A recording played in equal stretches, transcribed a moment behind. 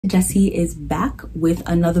Jessie is back with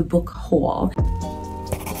another book haul.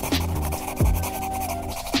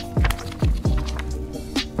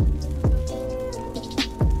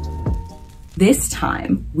 This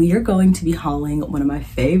time, we are going to be hauling one of my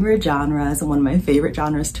favorite genres and one of my favorite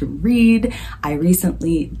genres to read. I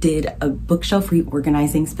recently did a bookshelf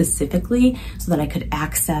reorganizing specifically so that I could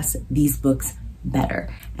access these books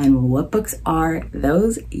better. And what books are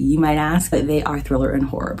those, you might ask? They are thriller and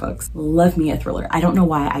horror books. Love me a thriller. I don't know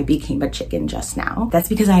why I became a chicken just now. That's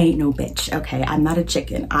because I ain't no bitch, okay? I'm not a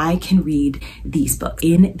chicken. I can read these books.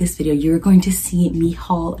 In this video, you're going to see me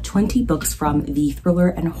haul 20 books from the thriller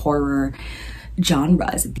and horror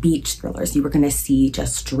genres. Beach thrillers, you are going to see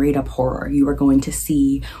just straight up horror. You are going to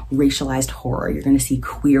see racialized horror. You're going to see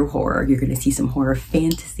queer horror. You're going to see some horror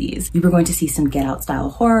fantasies. You are going to see some Get Out style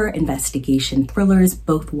horror, investigation thrillers,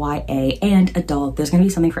 both YA and adult. There's going to be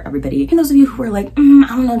something for everybody. And those of you who are like, I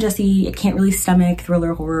don't know, Jessie, I can't really stomach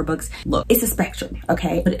thriller horror books. Look, it's a spectrum,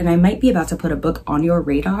 okay? And I might be about to put a book on your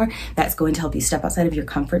radar that's going to help you step outside of your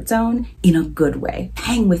comfort zone in a good way.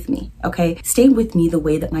 Hang with me, okay? Stay with me the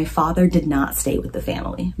way that my father did not stay with the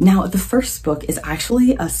family. Now, the first book is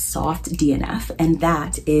actually a soft DNF, and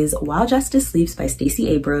that is While Justice Sleeps by Stacey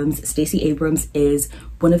Abrams. Stacey Abrams is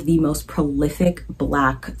one of the most prolific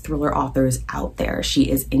Black thriller authors out there. She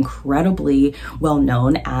is incredibly well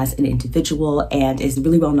known as an individual and is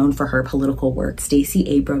really well known for her political work. Stacey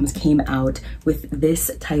Abrams came out with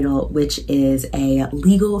this title, which is a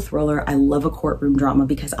legal thriller. I love a courtroom drama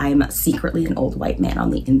because I am secretly an old white man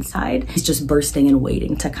on the inside. He's just bursting and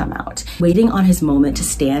waiting to come out. Waiting on his moment to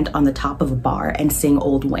stand on the top of a bar and sing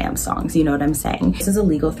old Wham songs. You know what I'm saying? This is a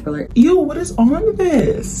legal thriller. Ew, what is on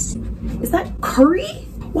this? Is that curry?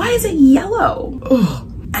 Why is it yellow? Ugh.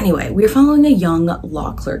 Anyway, we're following a young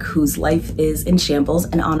law clerk whose life is in shambles,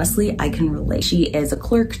 and honestly, I can relate. She is a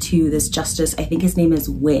clerk to this justice, I think his name is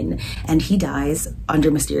Wynn, and he dies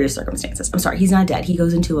under mysterious circumstances. I'm sorry, he's not dead. He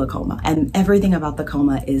goes into a coma, and everything about the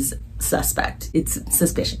coma is suspect. It's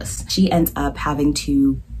suspicious. She ends up having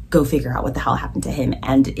to go figure out what the hell happened to him,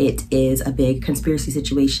 and it is a big conspiracy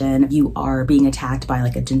situation. You are being attacked by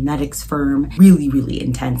like a genetics firm. Really, really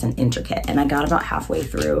intense and intricate. And I got about halfway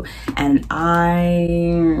through, and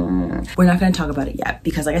we're not going to talk about it yet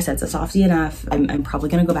because, like I said, it's a soft DNF. I'm probably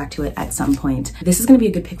going to go back to it at some point. This is going to be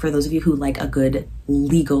a good pick for those of you who like a good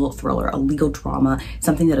legal thriller, a legal drama,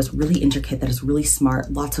 something that is really intricate, that is really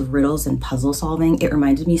smart, lots of riddles and puzzle solving. It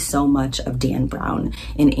reminded me so much of Dan Brown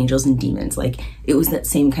in Angels and Demons. Like, it was that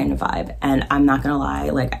same kind of vibe. And I'm not gonna lie,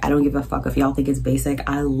 like, I don't give a fuck if y'all think it's basic.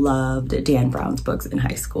 I loved Dan Brown's books in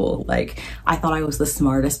high school. Like, I thought I was the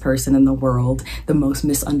smartest person in the world, the most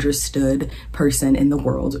misunderstood person in the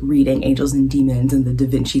world, reading Angels and Demons and the Da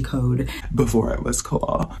Vinci Code before I was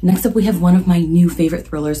cool. Next up, we have one of my new favorite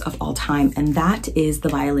thrillers of all time, and that is The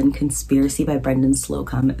Violin Conspiracy by Brendan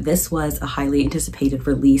Slocum. This was a highly anticipated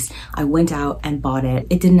release. I went out and bought it.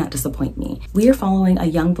 It did not disappoint me. We are following a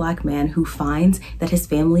young Black man who finds that his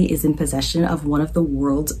family is in possession of one of the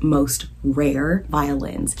world's most rare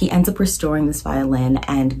violins. He ends up restoring this violin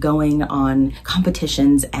and going on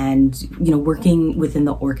competitions and, you know, working within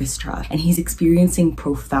the orchestra. And he's experiencing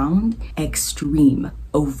profound, extreme,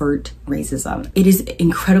 overt racism. It is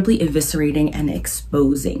incredibly eviscerating and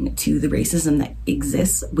exposing to the racism that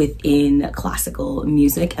exists within classical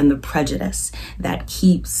music and the prejudice that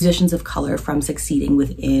keeps musicians of color from succeeding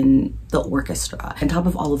within the orchestra. On top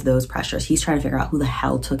of all of those pressures, he's trying to figure out who the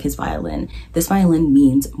hell took his violin. This violin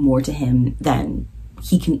means more to him than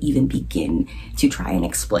he can even begin to try and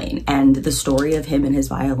explain. And the story of him and his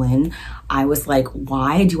violin, I was like,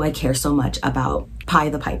 why do I care so much about Pi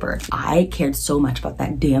the Piper? I cared so much about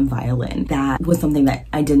that damn violin. That was something that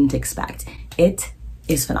I didn't expect. It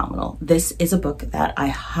is phenomenal. This is a book that I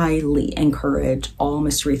highly encourage all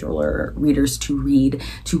mystery thriller readers to read,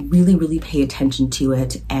 to really, really pay attention to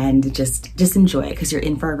it and just enjoy it, because you're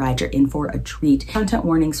in for a ride, you're in for a treat. Content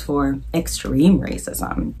warnings for extreme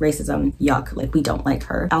racism. Racism, yuck, like we don't like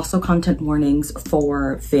her. Also content warnings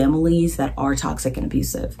for families that are toxic and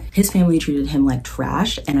abusive. His family treated him like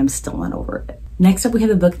trash, and I'm still not over it. Next up, we have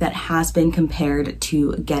a book that has been compared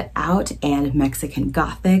to Get Out and Mexican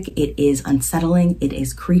Gothic. It is unsettling, it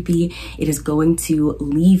is creepy, it is going to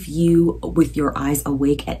leave you with your eyes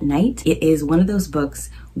awake at night. It is one of those books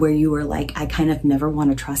where you are like, I kind of never want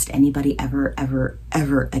to trust anybody ever, ever,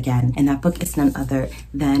 ever again. And that book is none other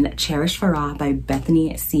than Cherish Farah by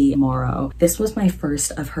Bethany C. Morrow. This was my first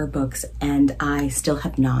of her books, and I still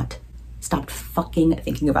have not stopped fucking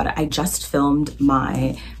thinking about it. I just filmed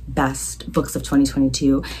my best books of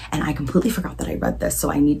 2022 and I completely forgot that I read this,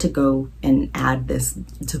 so I need to go and add this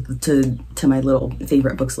to my little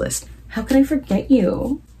favorite books list. How could I forget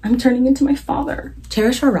you? I'm turning into my father.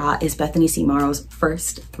 Cherish Farah is Bethany C. Morrow's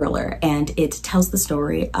first thriller, and it tells the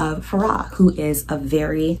story of Farah, who is a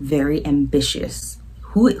very, very ambitious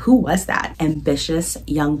who was that ambitious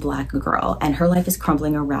young Black girl, and her life is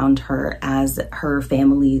crumbling around her as her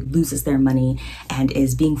family loses their money and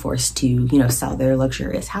is being forced to, you know, sell their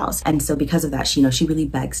luxurious house. And so because of that, she really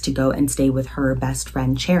begs to go and stay with her best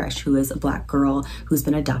friend Cherish, who is a Black girl who's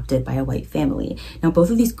been adopted by a white family. Now, both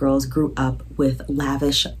of these girls grew up with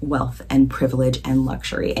lavish wealth and privilege and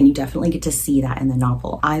luxury, and you definitely get to see that in the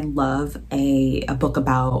novel. I love a book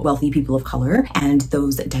about wealthy people of color and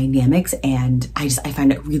those dynamics, and I find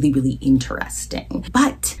it really, really interesting.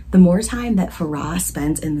 But the more time that Farah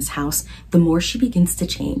spends in this house, the more she begins to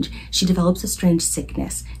change. She develops a strange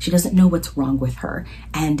sickness. She doesn't know what's wrong with her,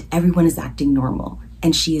 and everyone is acting normal.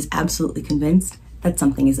 And she is absolutely convinced that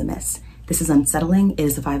something is amiss. This is unsettling. It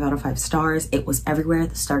is a 5 out of 5 stars. It was everywhere at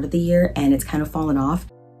the start of the year, and it's kind of fallen off.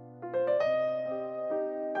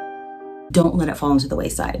 Don't let it fall into the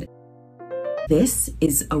wayside. This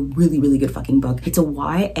is a really, really good fucking book. It's a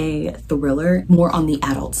YA thriller, more on the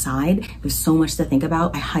adult side. There's so much to think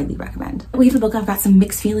about. I highly recommend. We have a book I've got some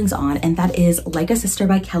mixed feelings on, and that is Like a Sister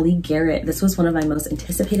by Kelly Garrett. This was one of my most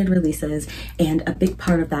anticipated releases, and a big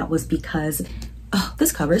part of that was because, oh,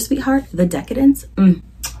 this cover, sweetheart, the decadence.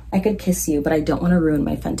 I could kiss you, but I don't want to ruin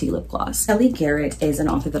my Fenty lip gloss. Kelly Garrett is an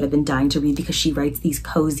author that I've been dying to read because she writes these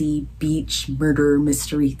cozy beach murder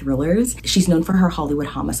mystery thrillers. She's known for her Hollywood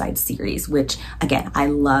Homicide series, which again, I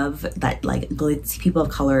love that, like, glitzy people of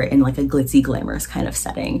color in like a glitzy glamorous kind of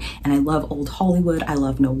setting. And I love old Hollywood. I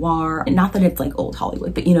love noir. Not that it's like old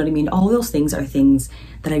Hollywood, but you know what I mean? All those things are things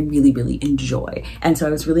that I really, really enjoy. And so I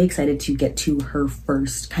was really excited to get to her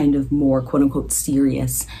first kind of more quote unquote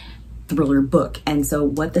serious thriller book. And so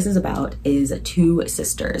what this is about is two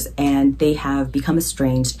sisters, and they have become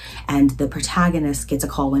estranged, and the protagonist gets a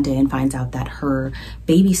call one day and finds out that her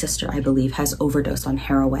baby sister, I believe, has overdosed on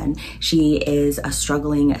heroin. She is a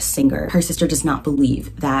struggling singer. Her sister does not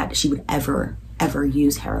believe that she would ever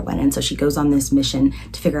use heroin, and so she goes on this mission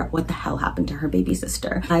to figure out what the hell happened to her baby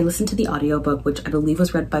sister. I listened to the audiobook, which I believe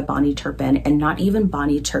was read by Bonnie Turpin, and not even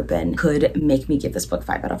Bonnie Turpin could make me give this book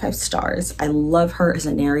 5 out of 5 stars. I love her as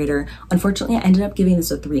a narrator. Unfortunately, I ended up giving this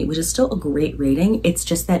a 3, which is still a great rating. It's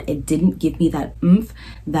just that it didn't give me that oomph,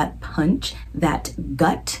 that punch, that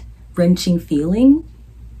gut-wrenching feeling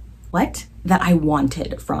that I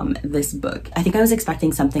wanted from this book. I think I was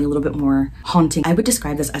expecting something a little bit more haunting. I would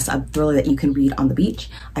describe this as a thriller that you can read on the beach.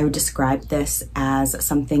 I would describe this as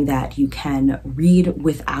something that you can read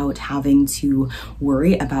without having to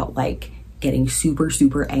worry about like getting super,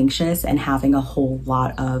 super anxious and having a whole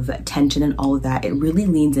lot of tension and all of that. It really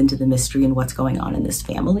leans into the mystery and what's going on in this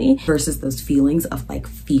family versus those feelings of like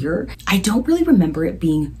fear. I don't really remember it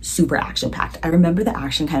being super action-packed. I remember the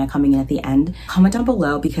action kind of coming in at the end. Comment down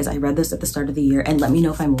below because I read this at the start of the year and let me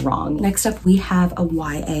know if I'm wrong. Next up, we have a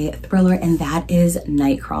YA thriller, and that is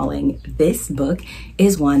Nightcrawling. This book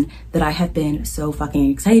is one that I have been so fucking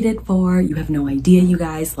excited for. You have no idea, you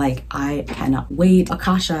guys. Like, I cannot wait.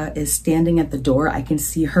 Akasha is standing at the door. I can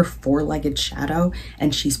see her 4-legged shadow,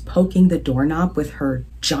 and she's poking the doorknob with her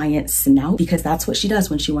giant snout because that's what she does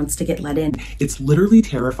when she wants to get let in. It's literally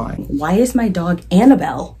terrifying. Why is my dog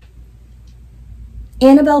Annabelle?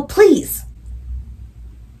 Annabelle, please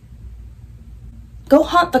go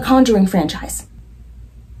haunt the Conjuring franchise.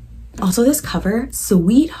 Also, this cover,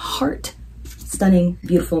 sweetheart. Stunning,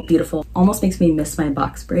 beautiful, beautiful. Almost makes me miss my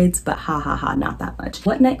box braids, but ha ha ha, not that much.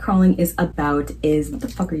 What Nightcrawling is about is, what the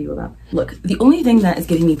fuck are you about? Look, the only thing that is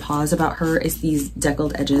giving me pause about her is these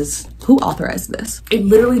deckled edges. Who authorized this? It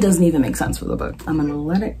literally doesn't even make sense for the book. I'm gonna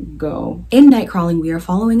let it go. In Nightcrawling, we are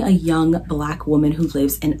following a young Black woman who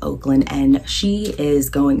lives in Oakland, and she is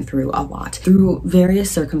going through a lot through various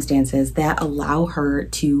circumstances that allow her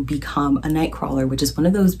to become a nightcrawler, which is one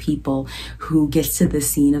of those people who gets to the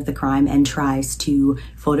scene of the crime and tries to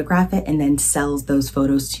photograph it and then sells those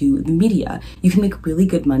photos to the media. You can make really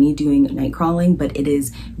good money doing night crawling, but it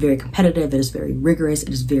is very competitive, it is very rigorous, it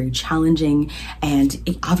is very challenging, and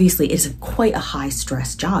it obviously is quite a high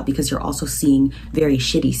stress job because you're also seeing very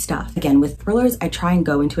shitty stuff. Again, with thrillers, I try and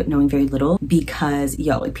go into it knowing very little because,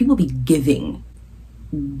 like, people be giving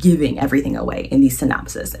everything away in these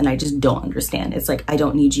synopses, and I just don't understand. It's like, I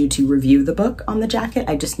don't need you to review the book on the jacket.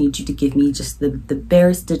 I just need you to give me just the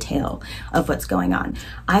barest detail of what's going on.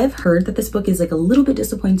 I've heard that this book is like a little bit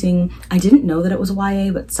disappointing. I didn't know that it was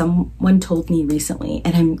YA, but someone told me recently,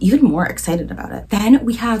 and I'm even more excited about it. Then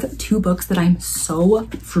we have 2 books that I'm so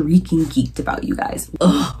freaking geeked about, you guys.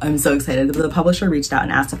 Ugh, I'm so excited. The publisher reached out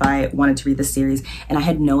and asked if I wanted to read this series, and I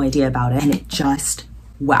had no idea about it, and it just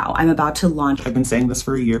wow, I'm about to launch. I've been saying this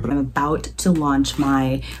for a year, but I'm about to launch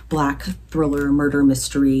my Black thriller murder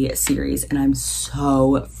mystery series, and I'm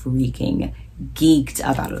so freaking geeked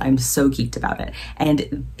about it. I'm so geeked about it.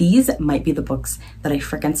 And these might be the books that I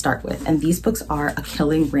frickin' start with. And these books are A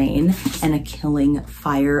Killing Rain and A Killing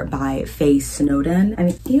Fire by Faye Snowden. I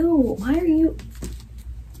mean, ew, why are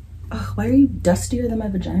you dustier than my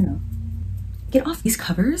vagina? Get off these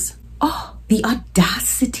covers. Oh, the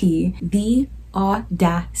audacity. The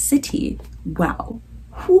audacity. Wow.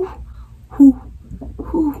 Whew. Whew.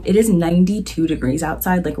 Whew. It is 92 degrees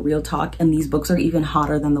outside, like real talk, and these books are even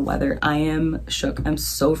hotter than the weather. I am shook. I'm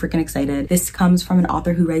so freaking excited. This comes from an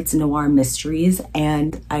author who writes noir mysteries,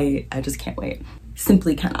 and I just can't wait.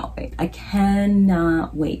 Simply cannot wait. I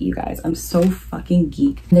cannot wait, you guys. I'm so fucking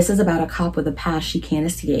geek. This is about a cop with a past she can't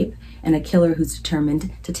escape and a killer who's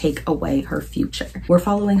determined to take away her future. We're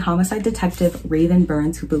following homicide detective Raven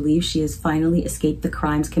Burns, who believes she has finally escaped the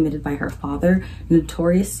crimes committed by her father,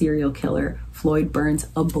 notorious serial killer Floyd Burns,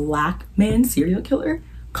 a black man serial killer?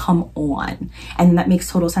 Come on. And that makes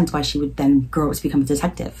total sense why she would then grow up to become a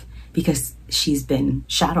detective, because she's been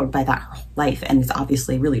shadowed by that her whole life and is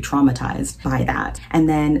obviously really traumatized by that. And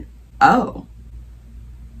then, oh,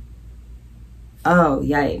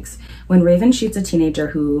 yikes. When Raven shoots a teenager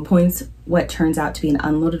who points what turns out to be an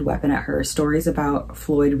unloaded weapon at her, stories about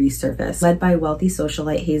Floyd resurface. Led by wealthy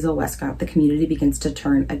socialite Hazel Westcott, the community begins to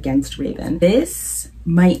turn against Raven. This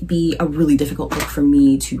might be a really difficult book for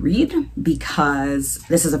me to read because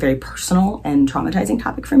this is a very personal and traumatizing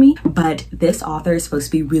topic for me, but this author is supposed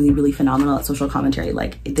to be really, really phenomenal at social commentary.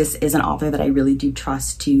 Like, this is an author that I really do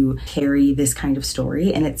trust to carry this kind of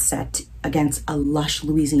story, and it's set against a lush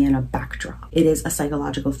Louisiana backdrop. It is a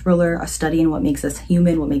psychological thriller, a study in what makes us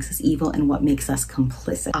human, what makes us evil, and what makes us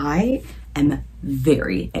complicit. I am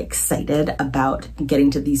very excited about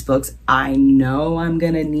getting to these books. I know I'm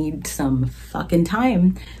gonna need some fucking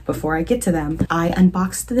time before I get to them. I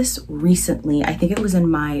unboxed this recently. I think it was in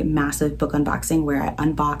my massive book unboxing where I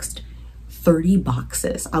unboxed 30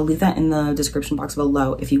 boxes. I'll leave that in the description box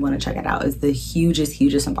below if you want to check it out. It's the hugest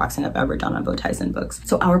unboxing I've ever done on Bow Ties and Books.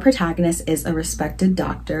 So our protagonist is a respected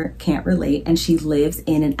doctor, can't relate, and she lives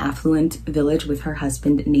in an affluent village with her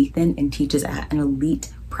husband Nathan and teaches at an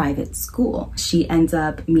elite private school. She ends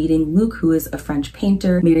up meeting Luke, who is a French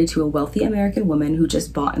painter, married to a wealthy American woman who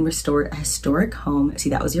just bought and restored a historic home. See,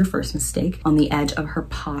 that was your first mistake. On the edge of her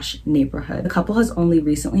posh neighborhood. The couple has only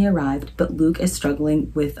recently arrived, but Luke is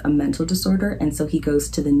struggling with a mental disorder, and so he goes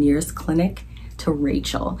to the nearest clinic to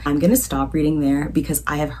Rachel. I'm gonna stop reading there because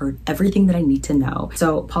I have heard everything that I need to know.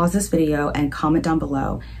 So pause this video and comment down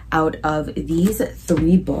below, out of these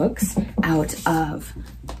 3 books, out of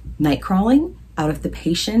Nightcrawling, out of The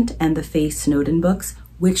Patient, and the Faye Snowden books,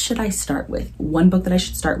 which should I start with? One book that I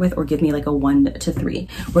should start with, or give me like a 1 to 3?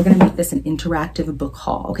 We're gonna make this an interactive book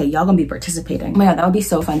haul. Okay, y'all gonna be participating. Oh my God, that would be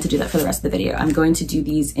so fun to do that for the rest of the video. I'm going to do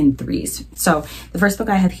these in 3s. So the first book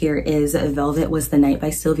I have here is Velvet Was the Night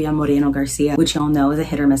by Sylvia Moreno Garcia, which y'all know is a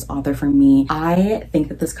hit or miss author for me. I think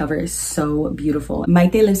that this cover is so beautiful.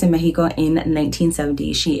 Maite lives in Mexico in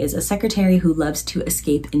 1970. She is a secretary who loves to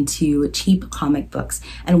escape into cheap comic books.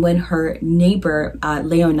 And when her neighbor,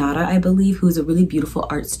 Leonara, I believe, who's a really beautiful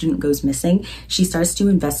art student, goes missing, she starts to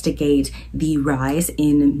investigate the rise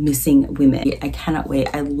in missing women. I cannot wait.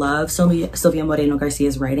 I love Sylvia Moreno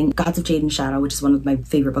Garcia's writing. Gods of Jade and Shadow, which is one of my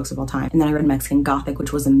favorite books of all time. And then I read Mexican Gothic,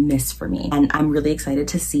 which was a miss for me. And I'm really excited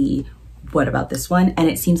to see what about this one. And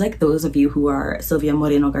it seems like those of you who are Sylvia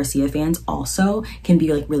Moreno Garcia fans also can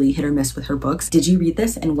be like really hit or miss with her books. Did you read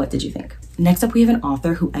this and what did you think? Next up, we have an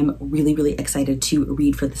author who I'm really excited to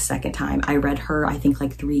read for the second time. I read her, I think,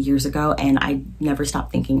 like 3 years ago, and I never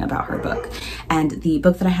stopped thinking about her book. And the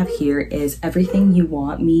book that I have here is Everything You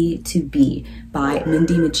Want Me to Be by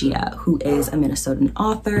Mindy Mejia, who is a Minnesotan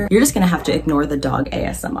author. You're just gonna have to ignore the dog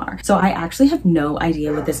ASMR. So I actually have no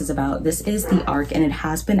idea what this is about. This is the ARC, and it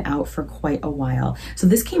has been out for quite a while. So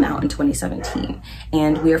this came out in 2017,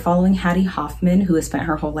 and we are following Hattie Hoffman, who has spent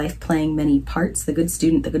her whole life playing many parts: the good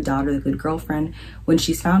student, the good daughter, the good girlfriend, when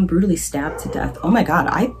she's found brutally stabbed to death. Oh my God,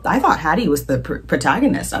 I thought Hattie was the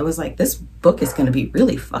protagonist. I was like, this book is gonna be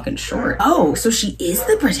really fucking short. Oh, so she is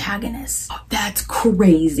the protagonist. Oh, that's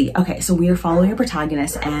crazy. Okay, so we are following a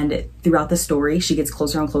protagonist, and throughout the story, she gets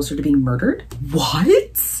closer and closer to being murdered. What?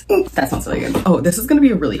 That sounds really good. Oh, this is gonna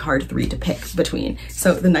be a really hard 3 to pick between.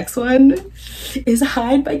 So the next one is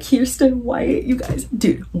Hide by Kirsten White. You guys,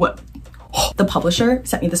 dude, what? The publisher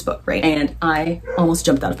sent me this book, right? And I almost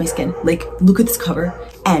jumped out of my skin. Like, look at this cover.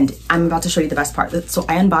 And I'm about to show you the best part. So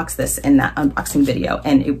I unboxed this in that unboxing video,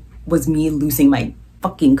 and it was me losing my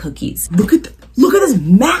fucking cookies. Look at this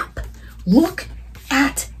map. Look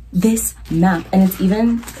at this map. And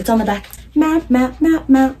it's on the back. Map, map, map,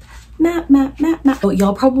 map. Map, map, map, map. So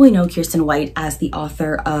y'all probably know Kirsten White as the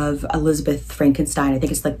author of Elizabeth Frankenstein. I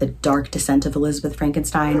think it's like The Dark Descent of Elizabeth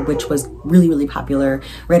Frankenstein, which was really, really popular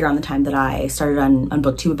right around the time that I started on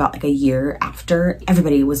BookTube, about like a year after.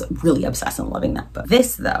 Everybody was really obsessed and loving that book.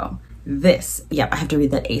 This though, yeah, I have to read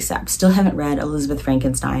that ASAP. Still haven't read Elizabeth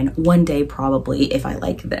Frankenstein. One day probably, if I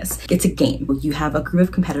like this. It's a game. You have a group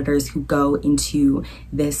of competitors who go into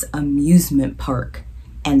this amusement park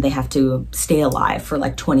and they have to stay alive for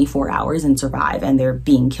like 24 hours and survive, and they're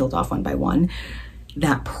being killed off one by one.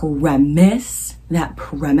 That premise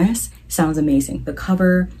sounds amazing. The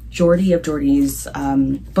cover, Jordy of Jordy's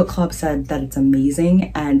book club said that it's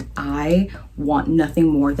amazing, and I want nothing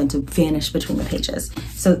more than to vanish between the pages.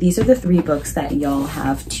 So these are the 3 books that y'all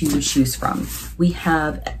have to choose from. We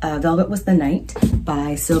have Velvet Was the Night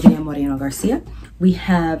by Sylvia Moreno Garcia. We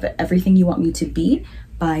have Everything You Want Me to Be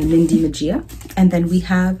by Mindy Magia, and then we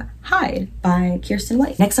have Hide by Kirsten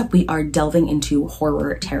White. Next up, we are delving into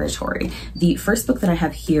horror territory. The first book that I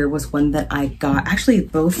have here was one that I got, actually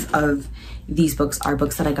both of these books are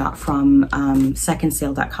books that I got from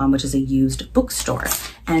secondsale.com, which is a used bookstore.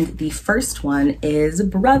 And the first one is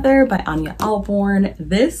Brother by Anya Alborn.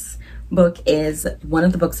 This book is one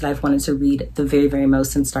of the books that I've wanted to read the very, very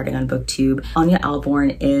most since starting on BookTube. Anya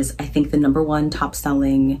Alborn is, I think, the #1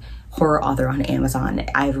 top-selling horror author on Amazon.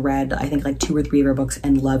 I've read, I think, like 2 or 3 of her books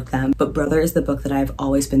and loved them, but Brother is the book that I've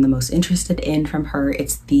always been the most interested in from her.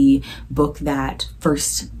 It's the book that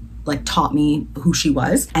first like taught me who she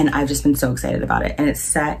was, and I've just been so excited about it. And it's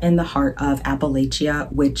set in the heart of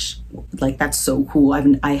Appalachia, which, like, that's so cool.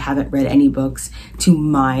 I haven't read any books to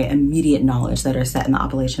my immediate knowledge that are set in the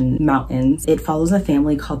Appalachian Mountains. It follows a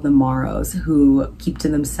family called the Morrows who keep to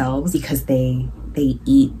themselves because they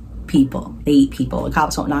eat people. They eat people. The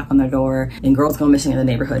cops won't knock on their door, and girls go missing in the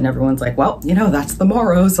neighborhood, and everyone's like, well, you know, that's the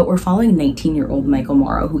Morrows. But we're following 19-year-old Michael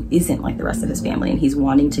Morrow, who isn't like the rest of his family, and he's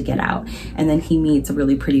wanting to get out. And then he meets a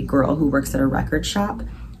really pretty girl who works at a record shop,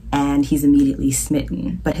 and he's immediately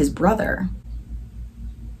smitten. But his brother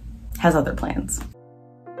has other plans.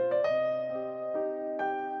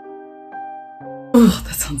 Oh,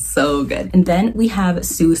 that sounds so good. And then we have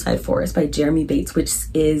Suicide Forest by Jeremy Bates, which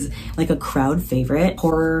is like a crowd favorite.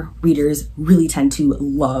 Horror readers really tend to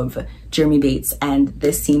love Jeremy Bates, and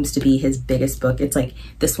this seems to be his biggest book. It's like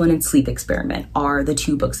this one and Sleep Experiment are the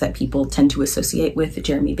 2 books that people tend to associate with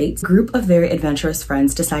Jeremy Bates. A group of very adventurous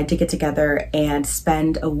friends decide to get together and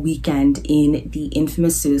spend a weekend in the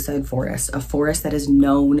infamous Suicide Forest, a forest that is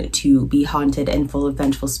known to be haunted and full of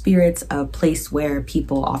vengeful spirits, a place where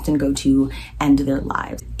people often go to end their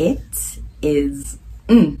lives. It is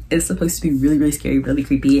it's supposed to be really, really scary, really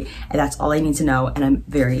creepy, and that's all I need to know, and I'm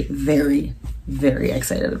very, very, very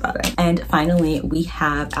excited about it. And finally, we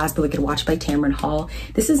have As the Wicked Watch by Tamron Hall.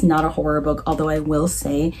 This is not a horror book, although I will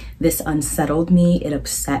say this unsettled me, it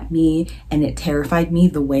upset me, and it terrified me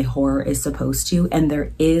the way horror is supposed to, and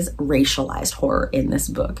there is racialized horror in this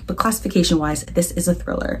book. But classification-wise, this is a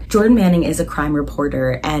thriller. Jordan Manning is a crime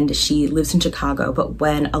reporter, and she lives in Chicago, but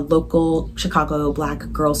when a local Chicago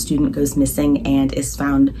Black girl student goes missing and is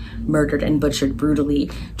found murdered and butchered brutally,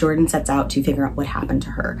 Jordan sets out to figure out what happened to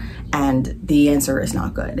her, and the answer is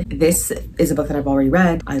not good. This is a book that I've already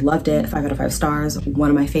read. I loved it, 5 out of 5 stars, one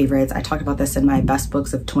of my favorites. I talked about this in my best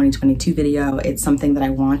books of 2022 video. It's something that I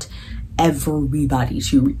want everybody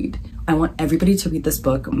to read. I want everybody to read this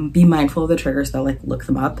book. Be mindful of the triggers though, like look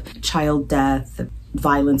them up. Child death,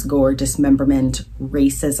 violence, gore, dismemberment,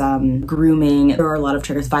 racism, grooming. There are a lot of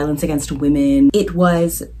triggers, violence against women. It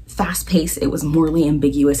was fast-paced, it was morally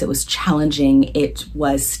ambiguous, it was challenging, it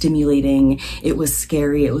was stimulating, it was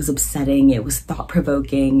scary, it was upsetting, it was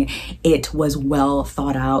thought-provoking, it was well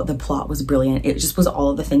thought out, the plot was brilliant. It just was all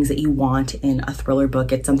of the things that you want in a thriller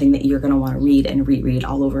book. It's something that you're gonna want to read and reread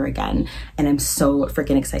all over again, and I'm so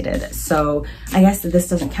freaking excited. So I guess this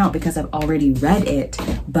doesn't count because I've already read it,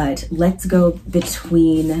 but let's go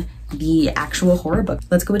between the actual horror book.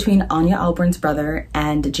 Let's go between Anya Alborn's Brother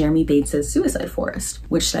and Jeremy Bates's Suicide Forest.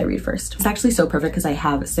 Which should I read first? It's actually so perfect because I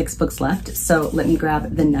have 6 books left, so let me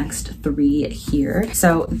grab the next 3 here.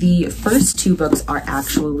 So the first 2 books are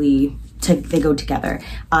actually they go together.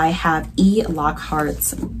 I have E.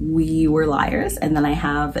 Lockhart's We Were Liars, and then I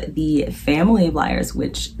have The Family of Liars,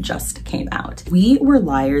 which just came out. We Were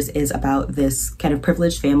Liars is about this kind of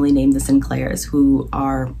privileged family named the Sinclairs who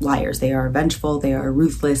are liars. They are vengeful, they are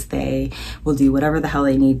ruthless, they will do whatever the hell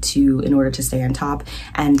they need to in order to stay on top.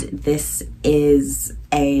 And this is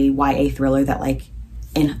a YA thriller that, like,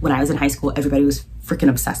 when I was in high school, everybody was freaking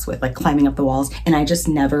obsessed with, like climbing up the walls, and I just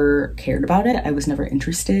never cared about it. I was never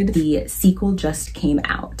interested. The sequel just came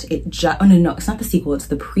out. Oh no, it's not the sequel, it's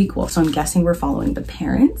the prequel. So I'm guessing we're following the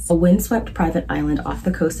parents. A windswept private island off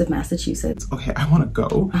the coast of Massachusetts. Okay, I want to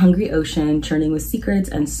go. A hungry ocean churning with secrets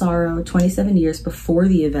and sorrow. 27 years before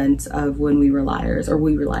the events of When We Were Liars, or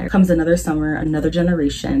We Were Liars, comes another summer, another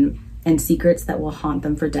generation, and secrets that will haunt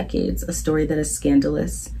them for decades. A story that is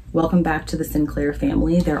scandalous. Welcome back to the Sinclair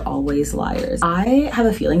family. They're always liars. I have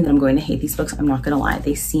a feeling that I'm going to hate these books. I'm not gonna lie.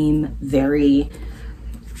 They seem very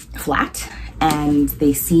flat and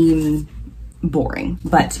they seem boring,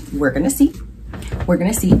 but we're gonna see. We're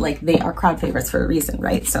gonna see. Like, they are crowd favorites for a reason,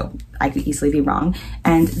 right? So I could easily be wrong.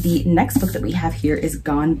 And the next book that we have here is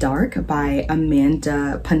Gone Dark by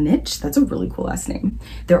Amanda Panich. That's a really cool last name.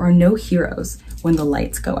 There are no heroes when the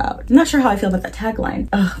lights go out. I'm not sure how I feel about that tagline.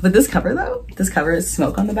 But this cover though, this cover is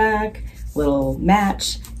smoke on the back, little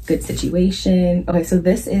match, good situation. Okay, so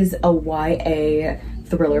this is a YA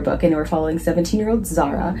thriller book, and we're following 17-year-old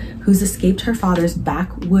Zara, who's escaped her father's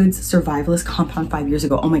backwoods survivalist compound 5 years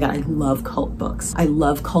ago. Oh my god, I love cult books. I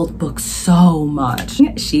love cult books so much.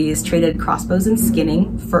 She's traded crossbows and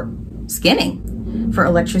skinning for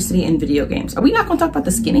electricity and video games. Are we not going to talk about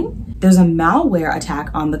the skinning? There's a malware attack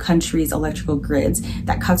on the country's electrical grids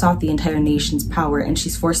that cuts off the entire nation's power, and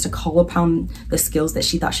she's forced to call upon the skills that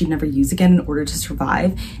she thought she'd never use again in order to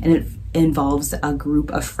survive. And it involves a group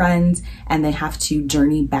of friends, and they have to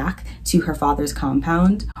journey back to her father's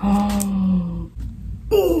compound. Oh,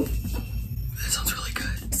 that sounds really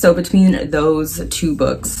good. So between those two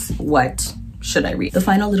books, what should I read? The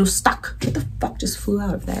final little stack. What the fuck just flew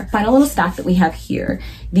out of there? Final little stack that we have here.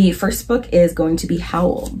 The first book is going to be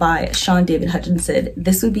Howl by Sean David Hutchinson.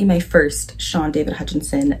 This would be my first Sean David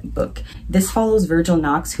Hutchinson book. This follows Virgil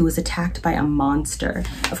Knox, who was attacked by a monster.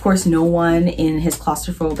 Of course, no one in his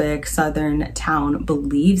claustrophobic southern town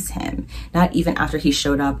believes him. Not even after he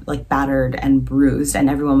showed up like battered and bruised, and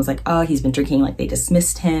everyone was like, oh, he's been drinking, like they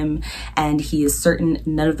dismissed him, and he is certain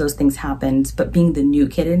none of those things happened. But being the new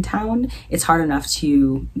kid in town, it's hard enough to,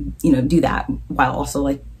 you know, do that while also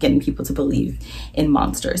like getting people to believe in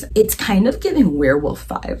monsters. It's kind of giving werewolf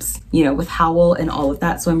vibes, you know, with Howl and all of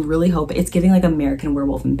that. So I'm really hoping it's giving like American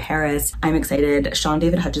Werewolf in Paris. I'm excited. Sean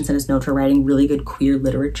David Hutchinson is known for writing really good queer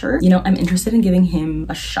literature. You know, I'm interested in giving him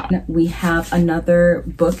a shot. We have another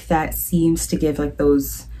book that seems to give like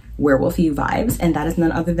those werewolfy vibes, and that is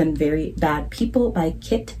none other than Very Bad People by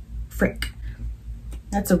Kit Frick.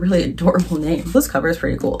 That's a really adorable name. This cover is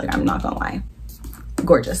pretty cool, like I'm not gonna lie.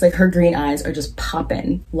 Gorgeous. Like her green eyes are just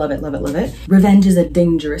popping. Love it, love it, love it. Revenge is a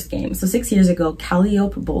dangerous game. So 6 years ago,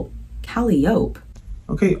 Calliope.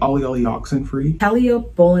 Okay, Ollie Oxenfree. Calliope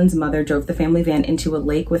Boland's mother drove the family van into a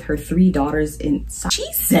lake with her 3 daughters inside.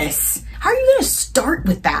 Jesus! How are you gonna start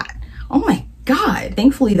with that? Oh my God.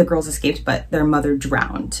 Thankfully, the girls escaped, but their mother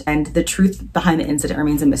drowned. And the truth behind the incident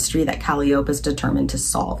remains a mystery that Calliope is determined to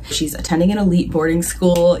solve. She's attending an elite boarding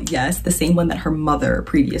school. Yes, the same one that her mother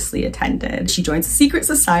previously attended. She joins a secret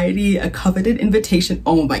society, a coveted invitation.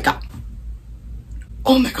 Oh my God.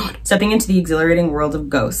 Oh my God. Stepping into the exhilarating world of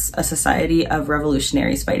ghosts, a society of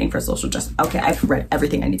revolutionaries fighting for social justice. Okay, I've read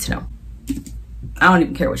everything I need to know. I don't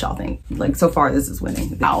even care what y'all think. Like, so far, this is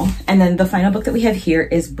winning. Wow. And then the final book that we have here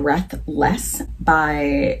is Breathless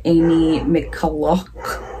by Amy McCulloch.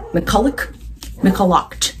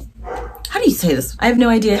 How do you say this? I have no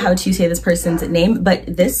idea how to say this person's name, but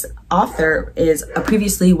this author is a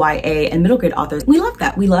previously YA and middle grade author. We love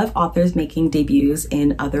that. We love authors making debuts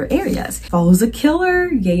in other areas. Follows a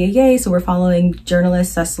killer, yay, yay, yay. So we're following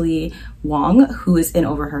journalist Cecily Wong, who is in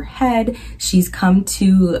over her head. She's come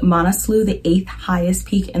to Manaslu, the 8th highest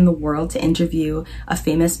peak in the world, to interview a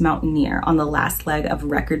famous mountaineer on the last leg of a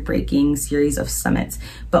record-breaking series of summits.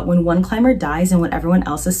 But when one climber dies and what everyone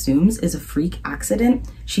else assumes is a freak accident,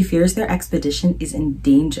 she fears their expedition is in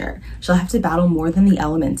danger. She'll have to battle more than the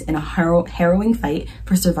elements in a harrowing fight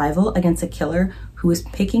for survival against a killer who is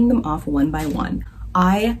picking them off one by one.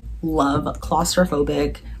 I love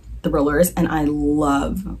claustrophobic thrillers, and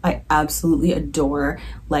I absolutely adore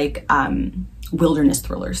like wilderness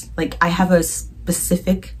thrillers. Like I have a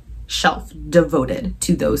specific shelf devoted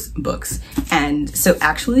to those books, and so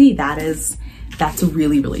actually that's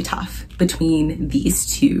really, really tough between these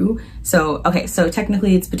two. So okay, so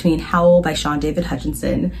technically it's between Howl by Sean David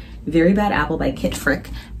Hutchinson, Very Bad Apple by Kit Frick,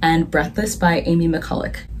 and Breathless by Amy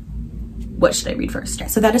McCulloch. what should I read first?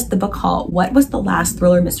 So that is the book haul. What was the last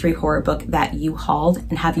thriller mystery horror book that you hauled,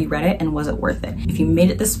 and have you read it, and was it worth it? If you made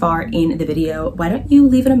it this far in the video, why don't you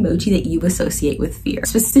leave an emoji that you associate with fear?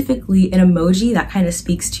 Specifically an emoji that kind of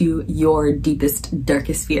speaks to your deepest,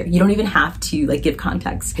 darkest fear. You don't even have to like give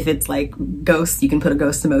context. If it's like ghosts, you can put a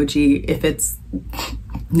ghost emoji. If it's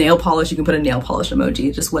nail polish, you can put a nail polish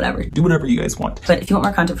emoji, just whatever. Do whatever you guys want. But if you want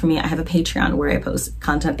more content from me, I have a Patreon where I post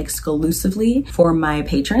content exclusively for my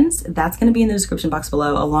patrons. That's going to be in the description box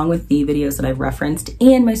below, along with the videos that I've referenced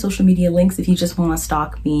and my social media links if you just want to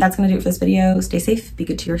stalk me. That's going to do it for this video. Stay safe, be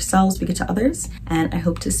good to yourselves, be good to others, and I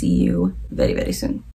hope to see you very, very soon.